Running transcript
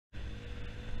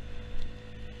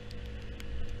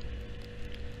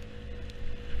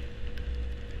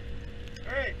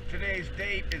Today's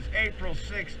date is April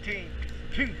 16th,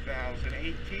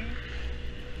 2018.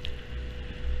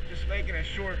 Just making a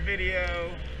short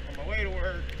video on my way to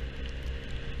work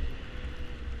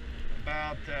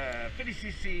about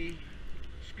 50cc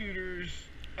scooters,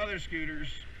 other CC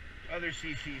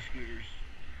scooters,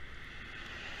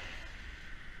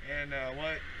 and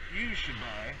what you should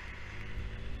buy.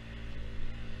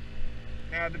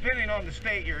 Now, depending on the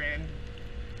state you're in,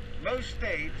 most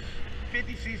states,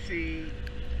 50cc,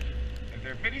 if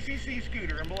they're 50cc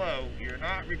scooter and below, you're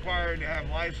not required to have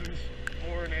license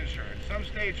or an insurance. Some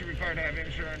states you're required to have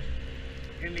insurance.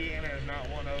 Indiana is not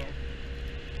one of them.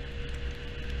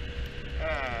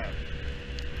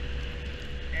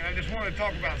 And I just want to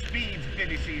talk about speeds of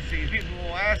 50cc. People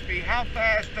will ask me, how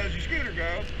fast does your scooter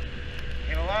go?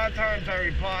 And a lot of times I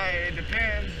reply, it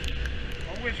depends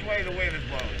on which way the wind is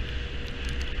blowing.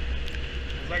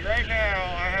 Like right now,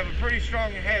 I have a pretty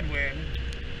strong headwind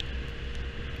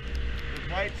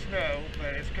with light snow,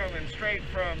 but it's coming straight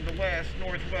from the west,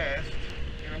 northwest,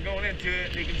 and I'm going into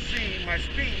it, and you can see my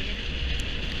speed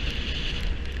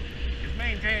is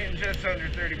maintaining just under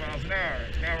 30 miles an hour.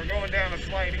 Now we're going down a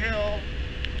slight hill,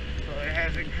 so it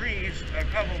has increased a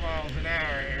couple miles an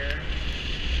hour here.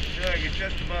 I feel like it's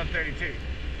just above 32.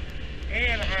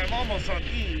 And I'm almost on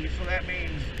E, so that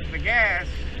means the gas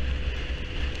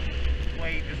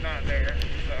weight is not there,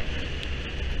 so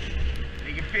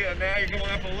you can feel now you're going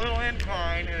up a little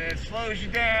incline and it slows you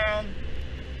down.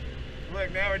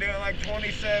 Look, now we're doing like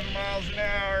 27 miles an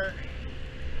hour.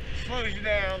 It slows you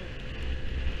down.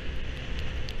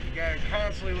 You gotta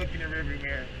constantly look in your rearview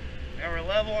mirror. Now we're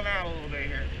leveling out a little bit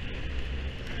here.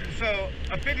 So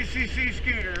a 50cc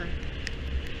scooter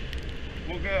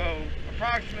will go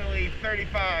approximately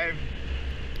 35,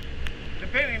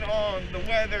 depending on the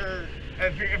weather.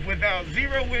 If without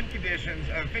zero wind conditions,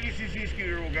 a 50cc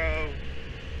scooter will go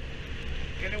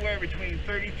anywhere between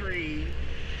 33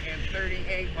 and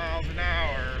 38 miles an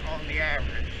hour on the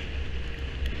average.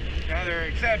 Now there are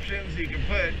exceptions. You can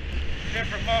put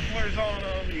different mufflers on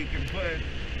them. You can put,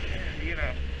 you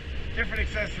know, different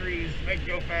accessories to make it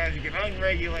go fast. You can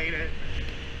unregulate it.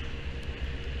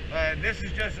 But this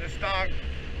is just a stock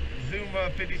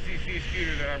Zuma 50cc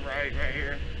scooter that I'm riding right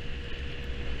here.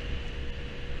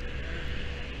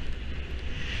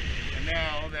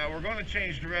 Now we're going to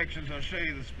change directions. I'll show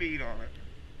you the speed on it.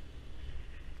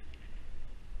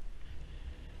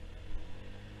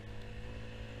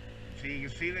 So you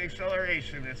can see the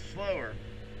acceleration, it's slower.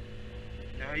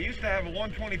 Now I used to have a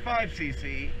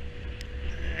 125cc,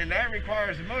 and that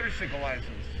requires a motorcycle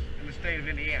license in the state of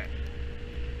Indiana.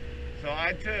 So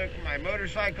I took my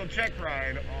motorcycle check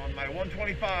ride on my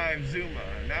 125 Zuma,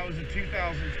 and that was in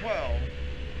 2012.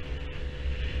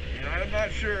 And I'm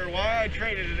not sure why I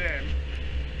traded it in,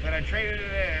 but I traded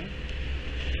it in,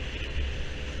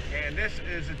 and this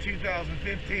is a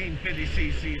 2015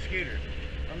 50cc scooter.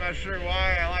 I'm not sure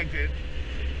why I liked it,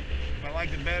 if I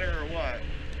liked it better or what.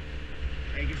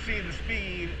 And you can see the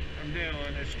speed I'm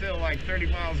doing, it's still like 30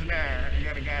 miles an hour. I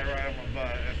got a guy right on my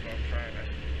butt, that's what I'm trying to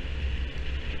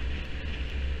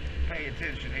pay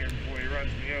attention here before he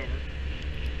runs me over.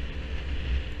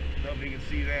 Nobody can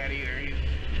see that either. He's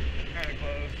kind of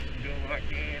close. I'm doing what I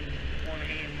can. One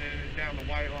hand down the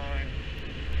white line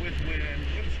with wind,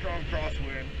 with a strong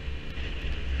crosswind.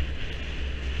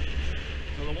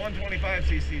 So the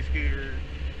 125cc scooter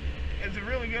is a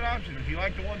really good option if you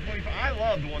like the 125. I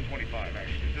love the 125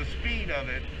 actually. The speed of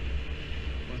it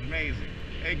was amazing.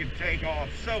 It could take off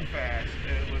so fast.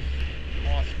 It was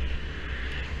awesome.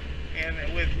 And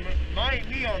with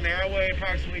me on there, I weigh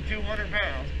approximately 200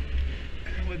 pounds.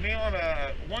 With me on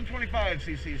a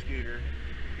 125cc scooter,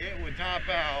 it would top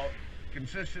out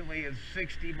consistently at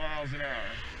 60 miles an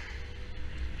hour,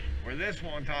 where this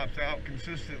one tops out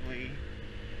consistently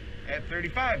at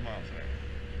 35 miles an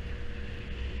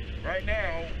hour. Right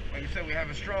now, like I said, we have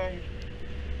a strong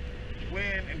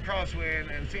wind and crosswind,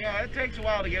 and see how it takes a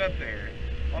while to get up there.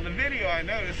 On the video, I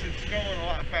noticed it's going a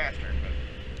lot faster, but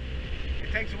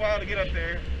it takes a while to get up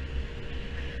there.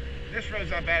 This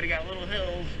road's not bad. You got little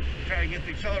hills. Try to get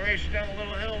the acceleration down the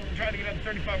little hill and try to get up to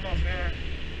 35 miles an hour.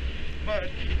 But,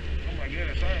 oh my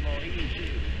goodness, I'm on E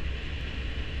too.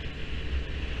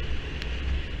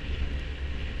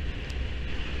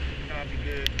 Not be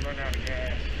good to run out of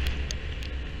gas.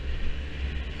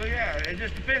 So yeah, it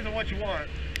just depends on what you want.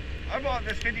 I bought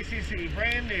this 50cc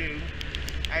brand new.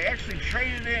 I actually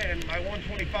traded in my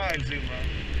 125 Zuma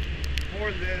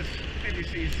for this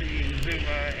 50cc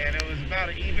Zuma, and it was about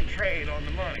an even trade on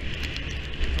the money.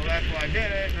 So that's why I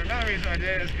did it. And another reason I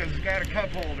did it is because it's got a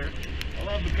cup holder. I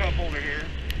love the cup holder here.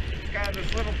 It's got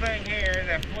this little thing here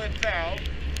that flips out.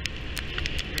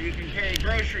 where you can carry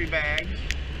grocery bags,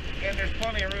 and there's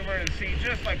plenty of room under the seat,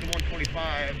 just like the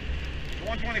 125. The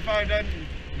 125 doesn't,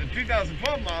 the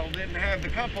 2012 model didn't have the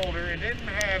cup holder, it didn't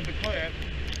have the clip,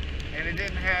 and it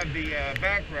didn't have the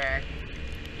back rack.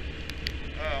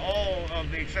 All of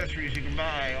the accessories you can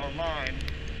buy online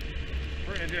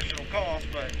for an additional cost,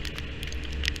 but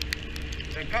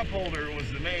the cup holder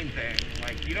was the main thing.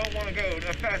 Like, you don't want to go to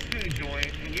a fast food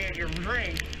joint and get your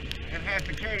drink and have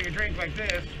to carry your drink like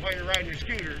this while you're riding your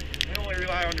scooter and only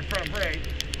rely on your front brake.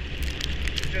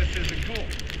 It just isn't cool.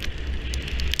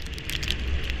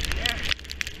 Yeah,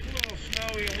 it's a little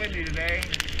snowy and windy today.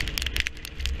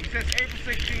 He says April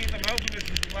 16th. I'm hoping this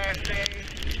is the last day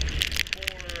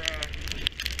for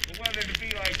the weather to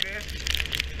be like this.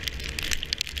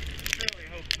 Surely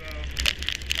hope so.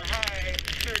 The high is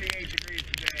 38 degrees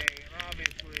today, and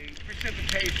obviously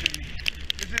precipitation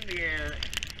is in the air.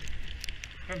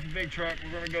 Comes a big truck,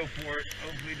 we're going to go for it.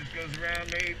 Hopefully it just goes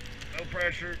around me, no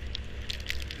pressure.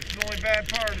 This is the only bad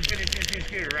part of the 50cc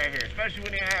scooter right here, especially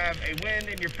when you have a wind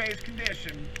in your face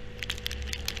condition.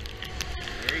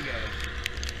 There you go.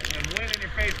 And the wind in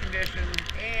your face condition,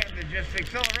 and just the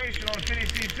acceleration on the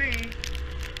 50cc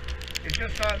is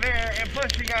just not there. And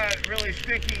plus you got really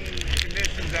sticky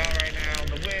conditions out right now.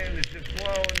 The wind is just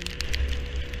blowing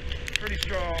pretty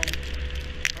strong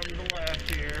from the left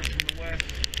here, from the west.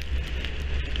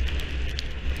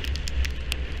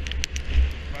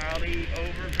 Cloudy,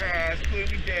 overcast,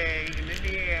 gloomy day in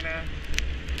Indiana.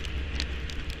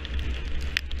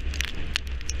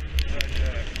 But,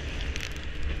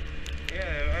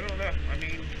 yeah, I don't know. I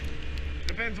mean,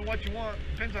 depends on what you want.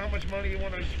 Depends on how much money you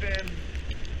want to spend.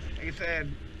 Like I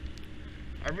said,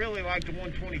 I really like the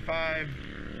 125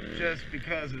 just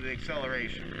because of the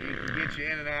acceleration. It can get you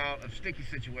in and out of sticky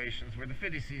situations where the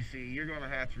 50cc, you're going to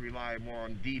have to rely more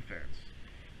on defense.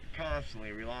 You're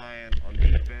constantly relying on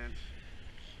defense,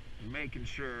 making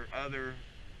sure other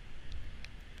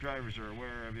drivers are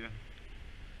aware of you.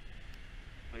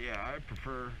 But yeah, I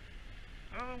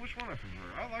don't know which one I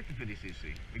prefer. I like the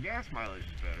 50cc. The gas mileage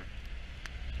is better.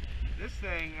 This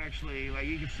thing actually, like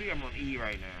you can see I'm on E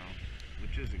right now,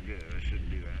 which isn't good. I shouldn't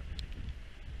do that.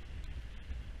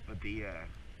 But the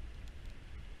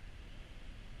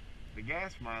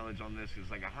gas mileage on this is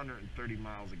like 130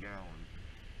 miles a gallon.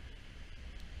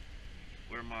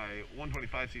 Where my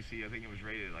 125cc, I think it was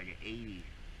rated like 80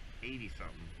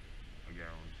 something a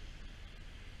gallon.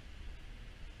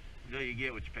 So you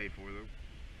get what you pay for, though.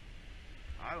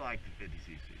 I like the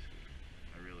 50cc scooter.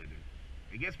 I really do.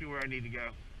 It gets me where I need to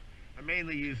go. I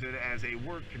mainly use it as a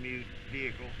work commute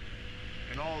vehicle.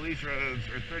 And all these roads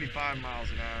are 35 miles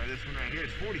an hour. This one right here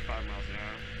is 45 miles an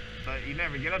hour. But you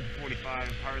never get up to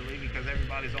 45 hardly because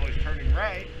everybody's always turning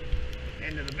right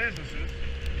into the businesses.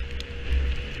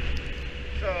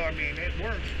 So, I mean, it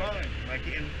works fine. Like,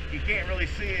 you can't really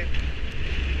see it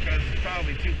because it's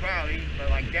probably too cloudy, but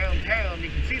like downtown, you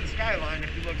can see the skyline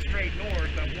if you look straight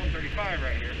north of 135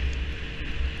 right here.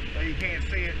 But you can't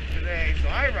see it today. So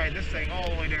I ride this thing all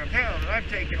the way downtown, and I've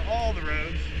taken all the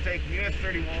roads, taken US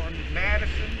 31,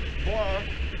 Madison, Bluff,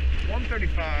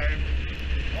 135,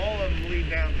 all of them lead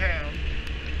downtown.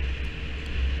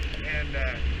 And,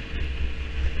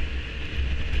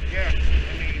 yeah,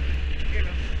 I mean, you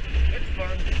know, it's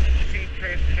fun, cheap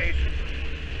transportation.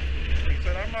 Like I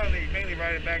said, I'm mainly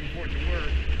riding back and forth to work.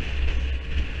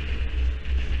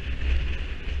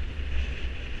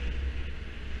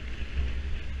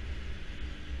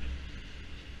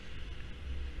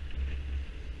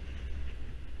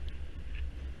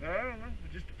 I don't know.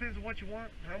 It just depends on what you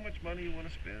want, how much money you want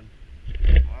to spend.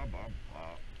 Blah, blah,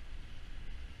 blah.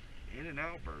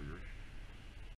 In-N-Out Burger.